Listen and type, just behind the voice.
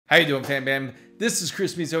How you doing, fam bam? This is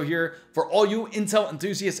Chris Meteor here for all you Intel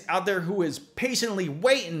enthusiasts out there who is patiently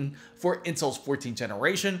waiting for Intel's 14th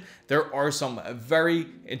generation. There are some very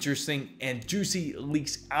interesting and juicy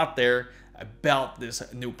leaks out there about this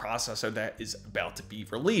new processor that is about to be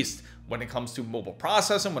released when it comes to mobile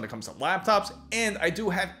processing, when it comes to laptops, and I do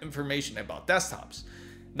have information about desktops.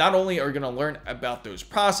 Not only are we going to learn about those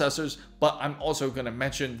processors, but I'm also going to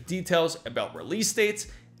mention details about release dates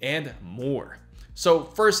and more. So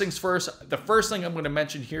first things first, the first thing I'm going to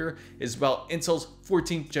mention here is about Intel's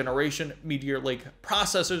 14th generation Meteor Lake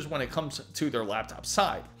processors when it comes to their laptop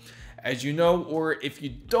side. As you know, or if you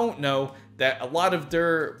don't know, that a lot of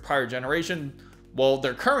their prior generation, well,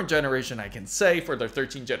 their current generation, I can say, for their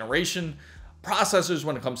 13th generation processors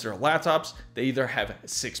when it comes to their laptops, they either have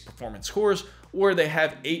 6 performance cores or they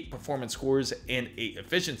have 8 performance cores and 8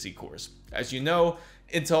 efficiency cores. As you know,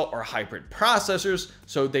 Intel are hybrid processors,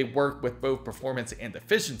 so they work with both performance and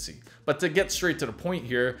efficiency. But to get straight to the point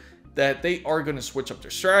here, that they are going to switch up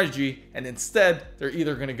their strategy, and instead they're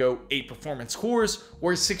either going to go 8 performance cores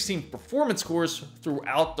or 16 performance cores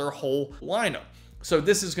throughout their whole lineup. So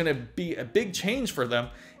this is going to be a big change for them,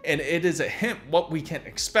 and it is a hint what we can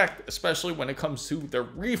expect, especially when it comes to their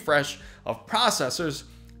refresh of processors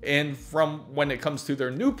and from when it comes to their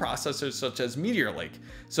new processors such as Meteor Lake.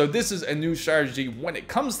 So this is a new strategy when it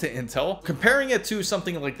comes to Intel. Comparing it to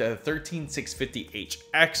something like the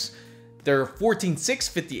 13650HX, their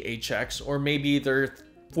 14650HX, or maybe their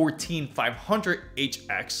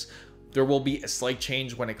 14500HX, there will be a slight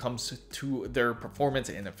change when it comes to their performance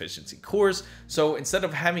and efficiency cores. So instead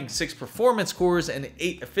of having 6 performance cores and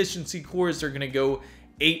 8 efficiency cores, they're gonna go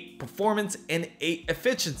 8 performance and 8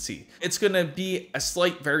 efficiency. It's gonna be a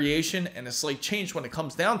slight variation and a slight change when it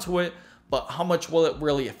comes down to it, but how much will it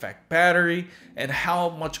really affect battery and how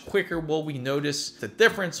much quicker will we notice the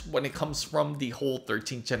difference when it comes from the whole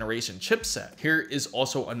 13th generation chipset? Here is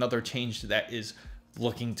also another change that is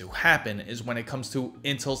looking to happen is when it comes to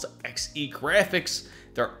Intel's Xe graphics,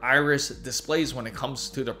 their iris displays when it comes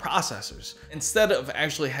to the processors. Instead of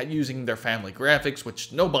actually using their family graphics,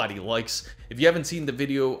 which nobody likes. If you haven't seen the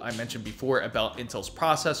video I mentioned before about Intel's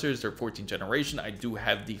processors, their 14th generation, I do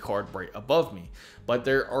have the card right above me. But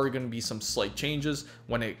there are going to be some slight changes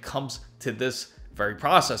when it comes to this very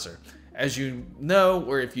processor. As you know,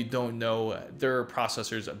 or if you don't know, their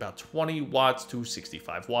processor is about 20 watts to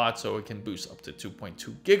 65 watts, so it can boost up to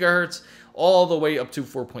 2.2 gigahertz, all the way up to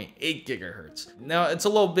 4.8 gigahertz. Now, it's a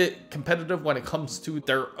little bit competitive when it comes to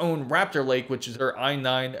their own Raptor Lake, which is their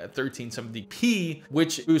i9-1370P,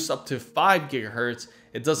 which boosts up to 5 gigahertz.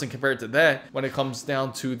 It doesn't compare to that when it comes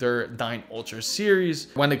down to their 9 Ultra series.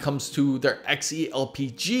 When it comes to their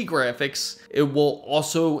XeLPG graphics, it will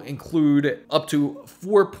also include up to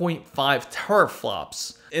 4.5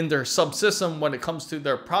 teraflops. In their subsystem, when it comes to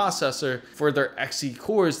their processor, for their Xe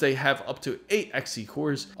cores, they have up to 8 Xe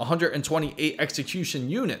cores, 128 execution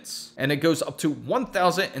units, and it goes up to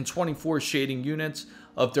 1024 shading units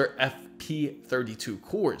of their FP32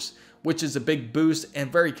 cores, which is a big boost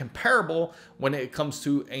and very comparable when it comes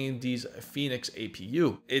to AMD's Phoenix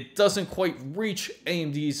APU. It doesn't quite reach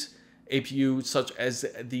AMD's APU such as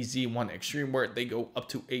the Z1 Extreme, where they go up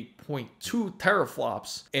to 8.2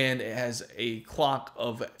 teraflops and it has a clock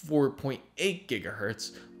of 4.8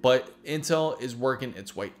 gigahertz. But Intel is working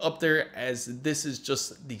its way up there, as this is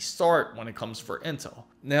just the start when it comes for Intel.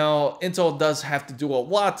 Now, Intel does have to do a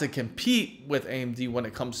lot to compete with AMD when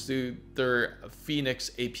it comes to their Phoenix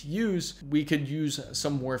APUs. We could use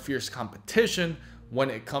some more fierce competition when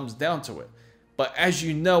it comes down to it. But as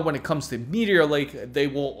you know, when it comes to Meteor Lake, they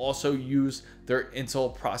will also use their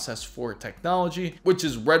Intel Process 4 technology, which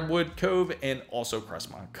is Redwood Cove and also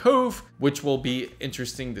Crestmont Cove, which will be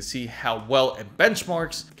interesting to see how well it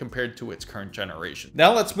benchmarks compared to its current generation.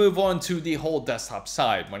 Now let's move on to the whole desktop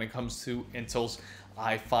side when it comes to Intel's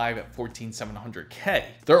i5 14700K.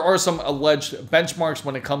 There are some alleged benchmarks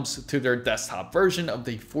when it comes to their desktop version of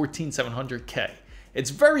the 14700K. It's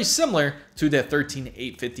very similar to the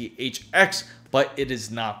 13850HX, but it is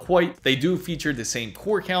not quite. They do feature the same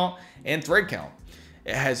core count and thread count.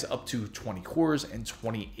 It has up to 20 cores and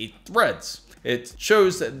 28 threads. It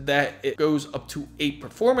shows that it goes up to 8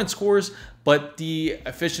 performance cores, but the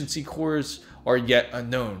efficiency cores are yet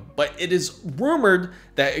unknown. But it is rumored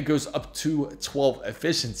that it goes up to 12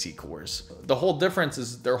 efficiency cores. The whole difference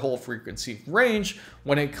is their whole frequency range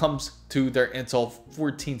when it comes to their Intel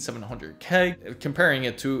 14700K, comparing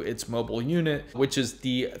it to its mobile unit, which is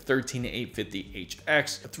the 13850HX,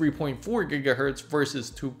 3.4 gigahertz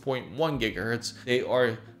versus 2.1 gigahertz. They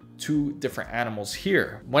are two different animals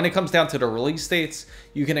here. When it comes down to the release dates,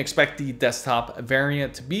 you can expect the desktop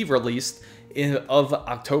variant to be released of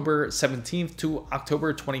October 17th to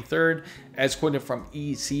October 23rd. As quoted from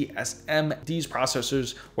ECSM, these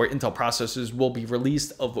processors, or Intel processors, will be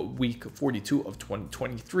released of week 42 of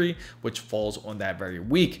 2023, which falls on that very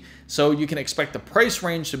week. So you can expect the price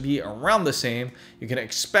range to be around the same. You can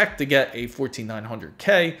expect to get a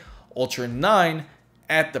 14900K Ultra 9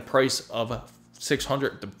 at the price of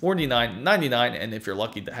 $600 to $49.99, and if you're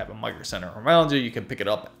lucky to have a Micro Center around you can pick it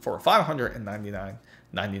up for $599.99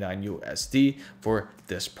 USD for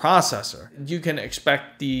this processor. You can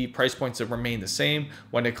expect the price points to remain the same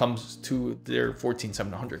when it comes to their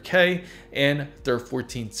 14700K and their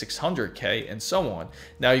 14600K and so on.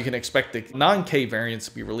 Now you can expect the 9K variants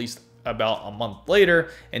to be released about a month later,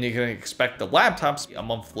 and you can expect the laptops a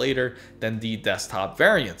month later than the desktop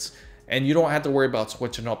variants. And you don't have to worry about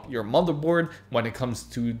switching up your motherboard when it comes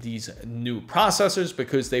to these new processors,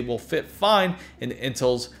 because they will fit fine in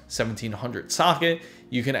Intel's 1700 socket.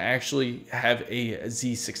 You can actually have a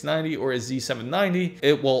Z690 or a Z790.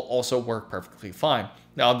 It will also work perfectly fine.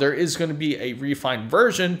 Now, there is going to be a refined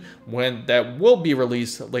version that will be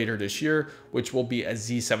released later this year, which will be a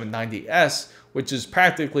Z790S, which is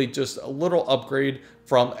practically just a little upgrade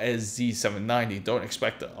from a Z790. Don't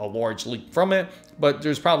expect a large leap from it, but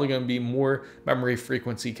there's probably going to be more memory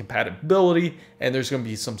frequency compatibility, and there's going to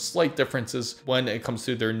be some slight differences when it comes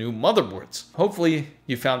to their new motherboards. Hopefully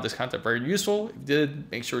you found this content very useful. If you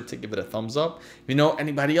did, make sure to give it a thumbs up. If you know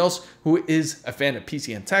anybody else who is a fan of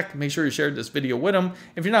PC and tech, make sure you share this video with them.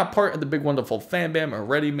 If you're not part of the big wonderful fan bam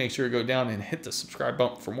already, make sure you go down and hit the subscribe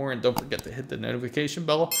button for more, and don't forget to hit the notification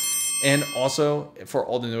bell. And also, for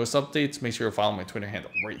all the newest updates, make sure you follow my Twitter handle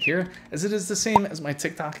right here, as it is the same as my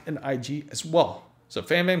TikTok and IG as well. So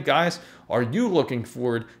FanBam guys, are you looking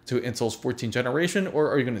forward to Intel's 14th generation, or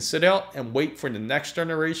are you going to sit out and wait for the next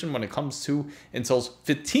generation when it comes to Intel's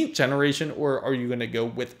 15th generation, or are you going to go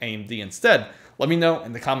with AMD instead? Let me know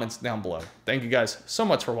in the comments down below. Thank you guys so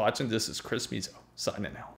much for watching. This is Chris Mizo signing out.